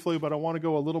this briefly, but I want to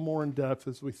go a little more in depth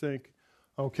as we think,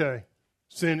 okay,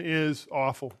 sin is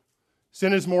awful.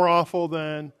 Sin is more awful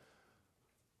than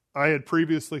I had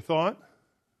previously thought,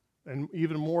 and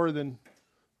even more than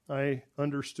I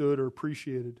understood or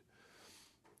appreciated.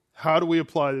 How do we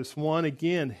apply this? One,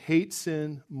 again, hate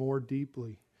sin more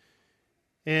deeply.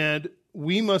 And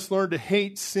we must learn to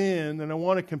hate sin, and I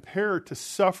want to compare it to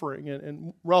suffering,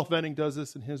 and Ralph Venning does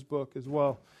this in his book as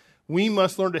well. We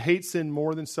must learn to hate sin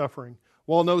more than suffering.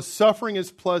 While no suffering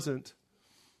is pleasant,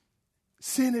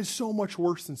 sin is so much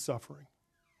worse than suffering.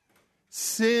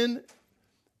 Sin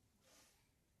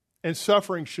and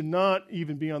suffering should not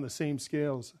even be on the same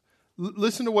scales.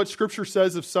 Listen to what Scripture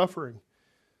says of suffering.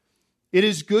 "It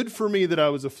is good for me that I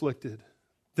was afflicted,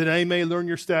 that I may learn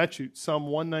your statutes." Psalm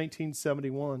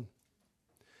 119:71.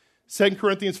 2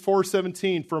 Corinthians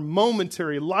 4:17. "For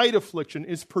momentary light affliction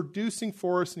is producing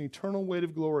for us an eternal weight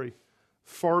of glory,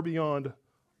 far beyond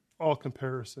all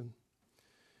comparison.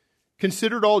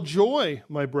 Consider it all joy,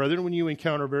 my brethren, when you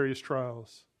encounter various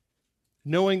trials,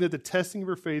 knowing that the testing of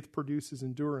your faith produces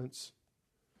endurance.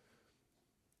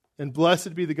 And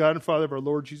blessed be the God and Father of our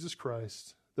Lord Jesus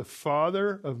Christ, the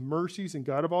Father of mercies and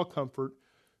God of all comfort,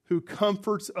 who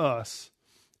comforts us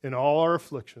in all our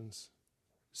afflictions,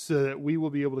 so that we will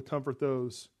be able to comfort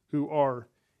those who are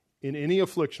in any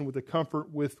affliction with the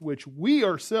comfort with which we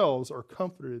ourselves are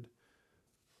comforted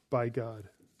by God.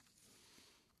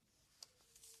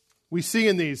 We see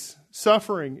in these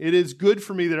suffering, it is good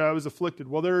for me that I was afflicted.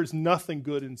 Well, there is nothing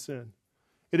good in sin.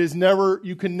 It is never,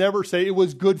 you can never say it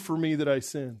was good for me that I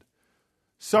sinned.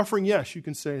 Suffering, yes, you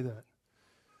can say that.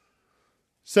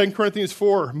 2 Corinthians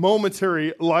 4,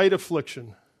 momentary light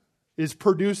affliction is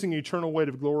producing eternal weight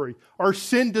of glory. Our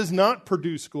sin does not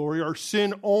produce glory. Our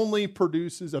sin only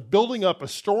produces a building up, a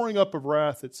storing up of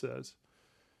wrath, it says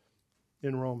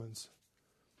in Romans.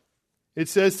 It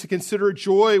says to consider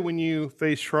joy when you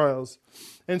face trials.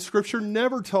 And Scripture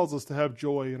never tells us to have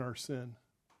joy in our sin.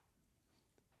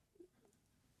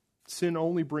 Sin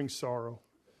only brings sorrow.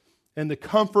 And the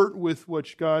comfort with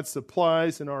which God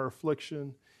supplies in our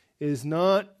affliction is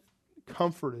not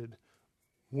comforted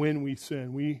when we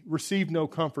sin. We receive no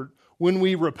comfort. When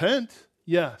we repent,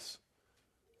 yes.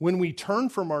 When we turn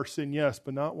from our sin, yes,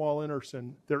 but not while in our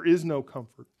sin. There is no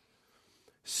comfort.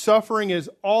 Suffering is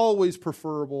always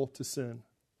preferable to sin.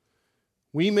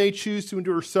 We may choose to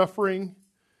endure suffering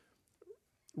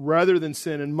rather than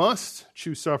sin, and must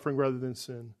choose suffering rather than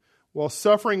sin. While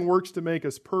suffering works to make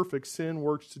us perfect, sin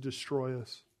works to destroy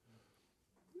us.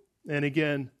 And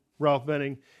again, Ralph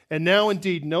Venning, and now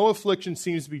indeed no affliction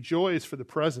seems to be joyous for the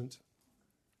present.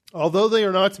 Although they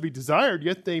are not to be desired,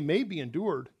 yet they may be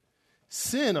endured.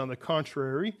 Sin, on the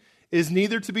contrary, is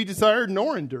neither to be desired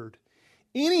nor endured.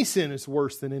 Any sin is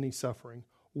worse than any suffering.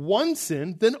 One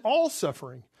sin, then all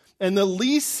suffering. And the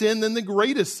least sin, then the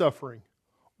greatest suffering.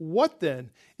 What then?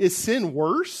 Is sin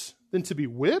worse than to be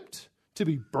whipped, to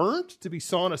be burnt, to be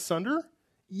sawn asunder?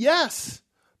 Yes,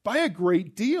 by a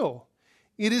great deal.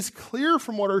 It is clear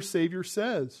from what our Savior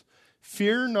says.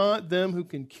 Fear not them who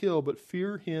can kill, but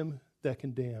fear him that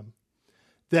can damn.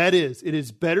 That is, it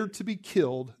is better to be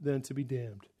killed than to be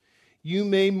damned. You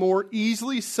may more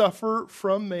easily suffer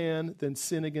from man than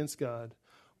sin against God.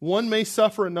 One may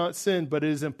suffer and not sin, but it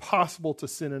is impossible to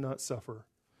sin and not suffer.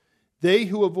 They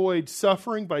who avoid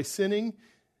suffering by sinning,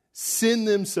 sin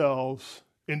themselves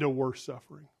into worse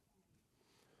suffering.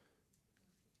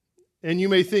 And you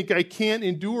may think, I can't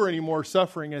endure any more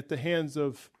suffering at the hands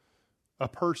of a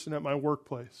person at my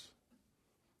workplace,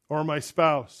 or my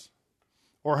spouse,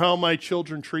 or how my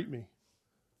children treat me.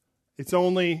 It's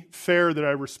only fair that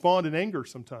I respond in anger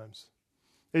sometimes.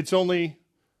 It's only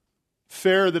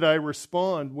fair that I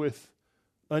respond with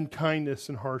unkindness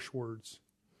and harsh words.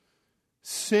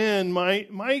 Sin,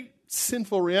 my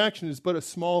sinful reaction is but a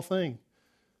small thing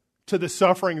to the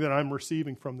suffering that I'm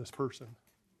receiving from this person.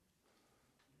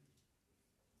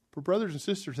 But brothers and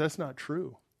sisters, that's not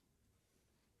true.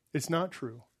 It's not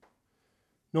true.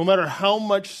 No matter how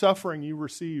much suffering you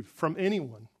receive from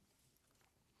anyone,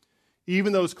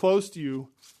 even those close to you,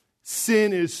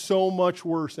 sin is so much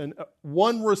worse. And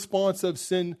one response of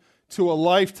sin to a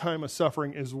lifetime of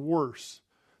suffering is worse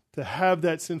to have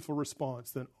that sinful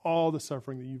response than all the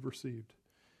suffering that you've received.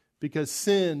 Because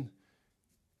sin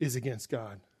is against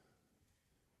God.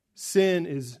 Sin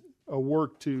is a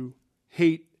work to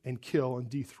hate and kill and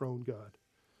dethrone God.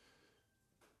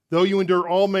 Though you endure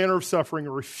all manner of suffering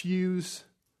or refuse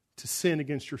to sin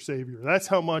against your Savior. That's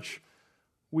how much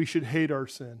we should hate our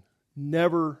sin.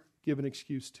 Never give an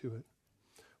excuse to it.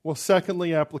 Well,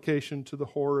 secondly, application to the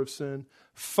horror of sin.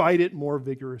 Fight it more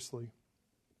vigorously.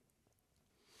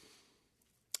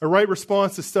 A right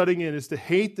response to studying it is to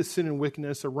hate the sin and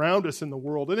wickedness around us in the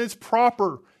world. And it's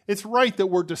proper, it's right that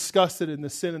we're disgusted in the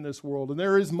sin in this world. And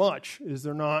there is much, is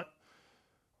there not?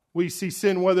 We see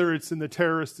sin whether it's in the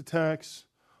terrorist attacks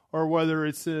or whether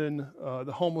it's in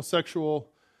the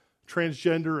homosexual,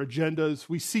 transgender agendas.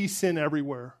 We see sin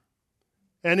everywhere.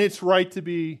 And it's right to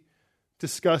be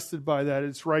disgusted by that.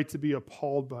 It's right to be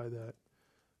appalled by that.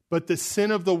 But the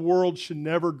sin of the world should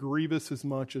never grieve us as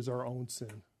much as our own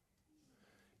sin.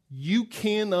 You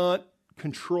cannot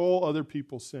control other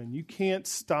people's sin. You can't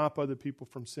stop other people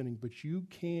from sinning, but you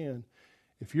can.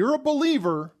 If you're a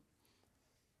believer,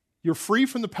 you're free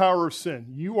from the power of sin.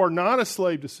 You are not a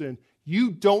slave to sin.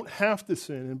 You don't have to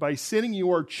sin. And by sinning,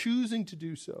 you are choosing to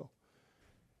do so.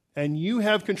 And you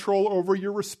have control over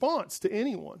your response to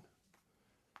anyone.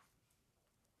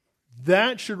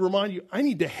 That should remind you, I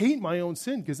need to hate my own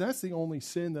sin because that's the only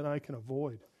sin that I can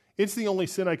avoid. It's the only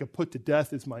sin I can put to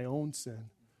death is my own sin.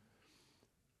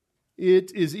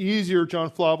 It is easier, John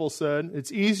Flavel said,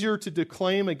 it's easier to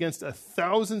declaim against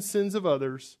 1,000 sins of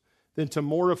others than to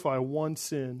mortify one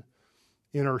sin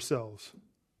in ourselves.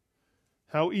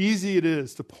 How easy it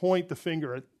is to point the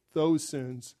finger at those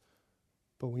sins,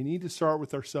 but we need to start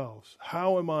with ourselves.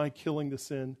 How am I killing the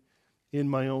sin in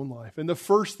my own life? And the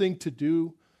first thing to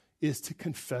do is to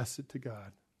confess it to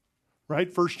God.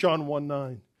 right? 1 John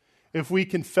 1:9. If we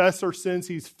confess our sins,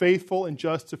 he's faithful and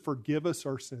just to forgive us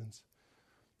our sins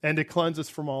and to cleanse us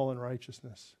from all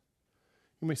unrighteousness.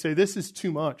 You may say, this is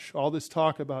too much, all this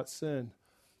talk about sin.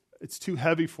 It's too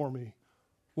heavy for me.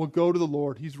 Well, go to the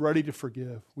Lord. He's ready to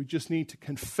forgive. We just need to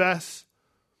confess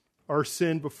our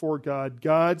sin before God.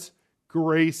 God's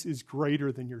grace is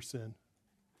greater than your sin.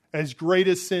 As great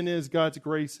as sin is, God's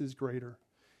grace is greater.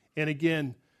 And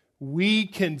again, we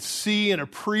can see and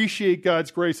appreciate God's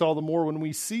grace all the more when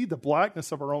we see the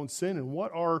blackness of our own sin and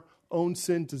what our own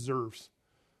sin deserves.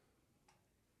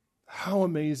 How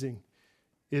amazing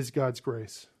is God's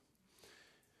grace.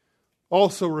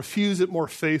 Also, refuse it more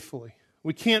faithfully.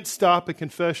 We can't stop at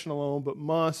confession alone, but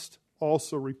must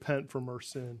also repent from our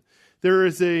sin. There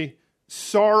is a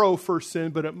sorrow for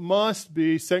sin, but it must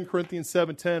be, 2 Corinthians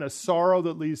 7:10, a sorrow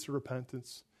that leads to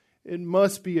repentance. It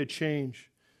must be a change.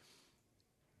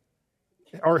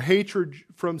 Our hatred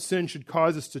from sin should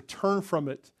cause us to turn from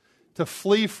it, to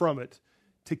flee from it,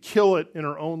 to kill it in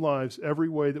our own lives every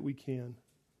way that we can.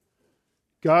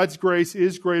 God's grace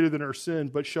is greater than our sin,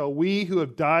 but shall we who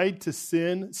have died to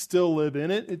sin still live in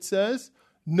it, it says?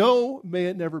 No, may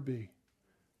it never be.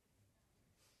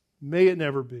 May it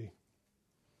never be.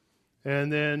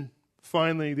 And then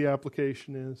finally the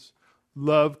application is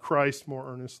love Christ more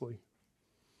earnestly.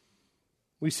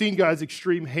 We've seen God's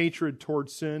extreme hatred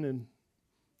towards sin and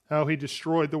how he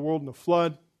destroyed the world in the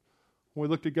flood. When we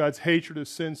looked at God's hatred of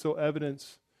sin, so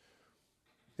evidence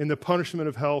in the punishment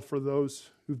of hell for those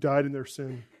who've died in their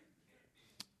sin.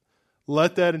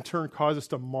 Let that in turn cause us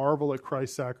to marvel at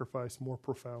Christ's sacrifice more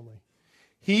profoundly.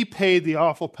 He paid the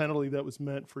awful penalty that was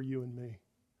meant for you and me.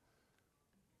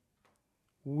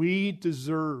 We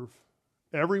deserve,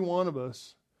 every one of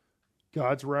us,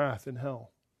 God's wrath in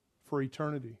hell for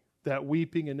eternity. That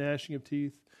weeping and gnashing of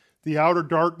teeth, the outer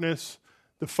darkness,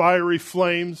 the fiery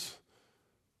flames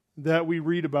that we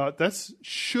read about, that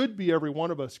should be every one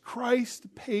of us.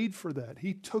 Christ paid for that.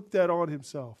 He took that on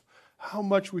himself. How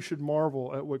much we should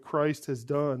marvel at what Christ has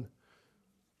done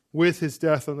with his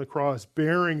death on the cross,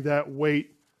 bearing that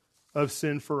weight of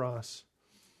sin for us.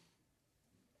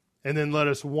 And then let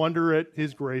us wonder at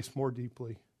his grace more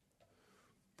deeply.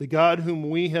 The God whom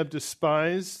we have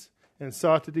despised and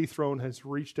sought to dethrone has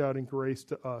reached out in grace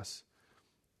to us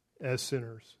as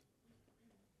sinners.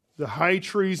 The high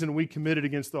treason we committed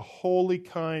against the holy,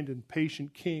 kind, and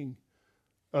patient King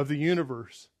of the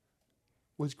universe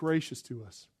was gracious to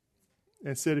us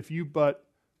and said, if you but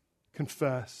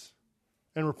confess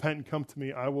and repent and come to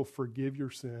me, I will forgive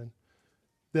your sin.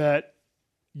 That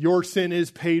your sin is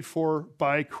paid for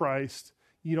by Christ.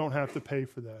 You don't have to pay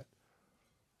for that.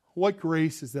 What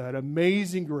grace is that?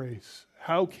 Amazing grace.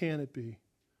 How can it be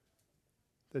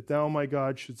that thou, my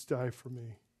God, shouldst die for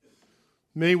me?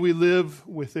 May we live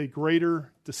with a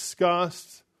greater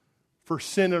disgust for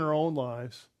sin in our own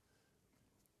lives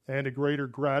and a greater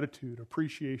gratitude,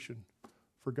 appreciation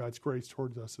for God's grace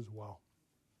towards us as well.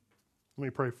 Let me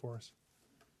pray for us.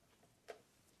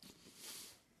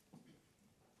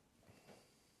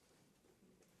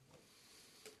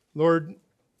 Lord,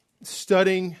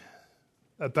 studying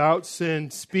about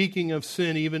sin, speaking of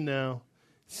sin even now,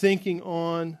 thinking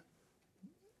on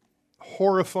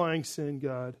horrifying sin,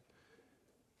 God,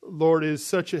 Lord, is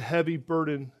such a heavy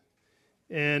burden,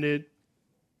 and it's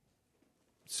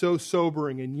so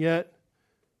sobering, and yet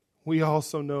we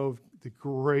also know of the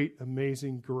great,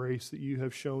 amazing grace that you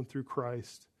have shown through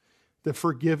Christ, the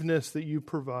forgiveness that you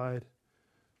provide,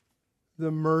 the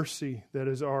mercy that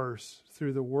is ours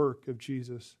through the work of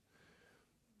Jesus.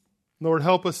 Lord,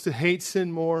 help us to hate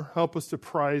sin more. Help us to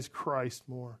prize Christ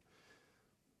more.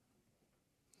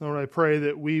 Lord, I pray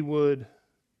that we would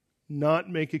not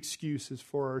make excuses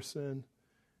for our sin,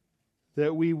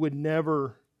 that we would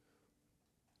never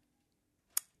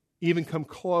even come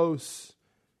close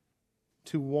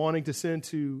to wanting to sin,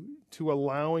 to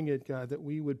allowing it, God, that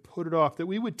we would put it off, that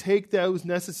we would take those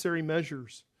necessary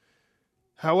measures,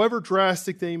 however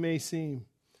drastic they may seem,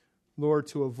 Lord,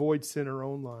 to avoid sin in our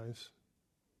own lives.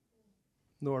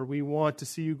 Lord, we want to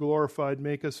see you glorified.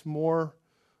 Make us more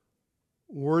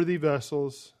worthy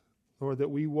vessels, Lord,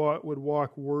 that we would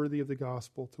walk worthy of the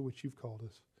gospel to which you've called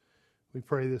us. We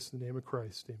pray this in the name of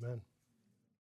Christ. Amen.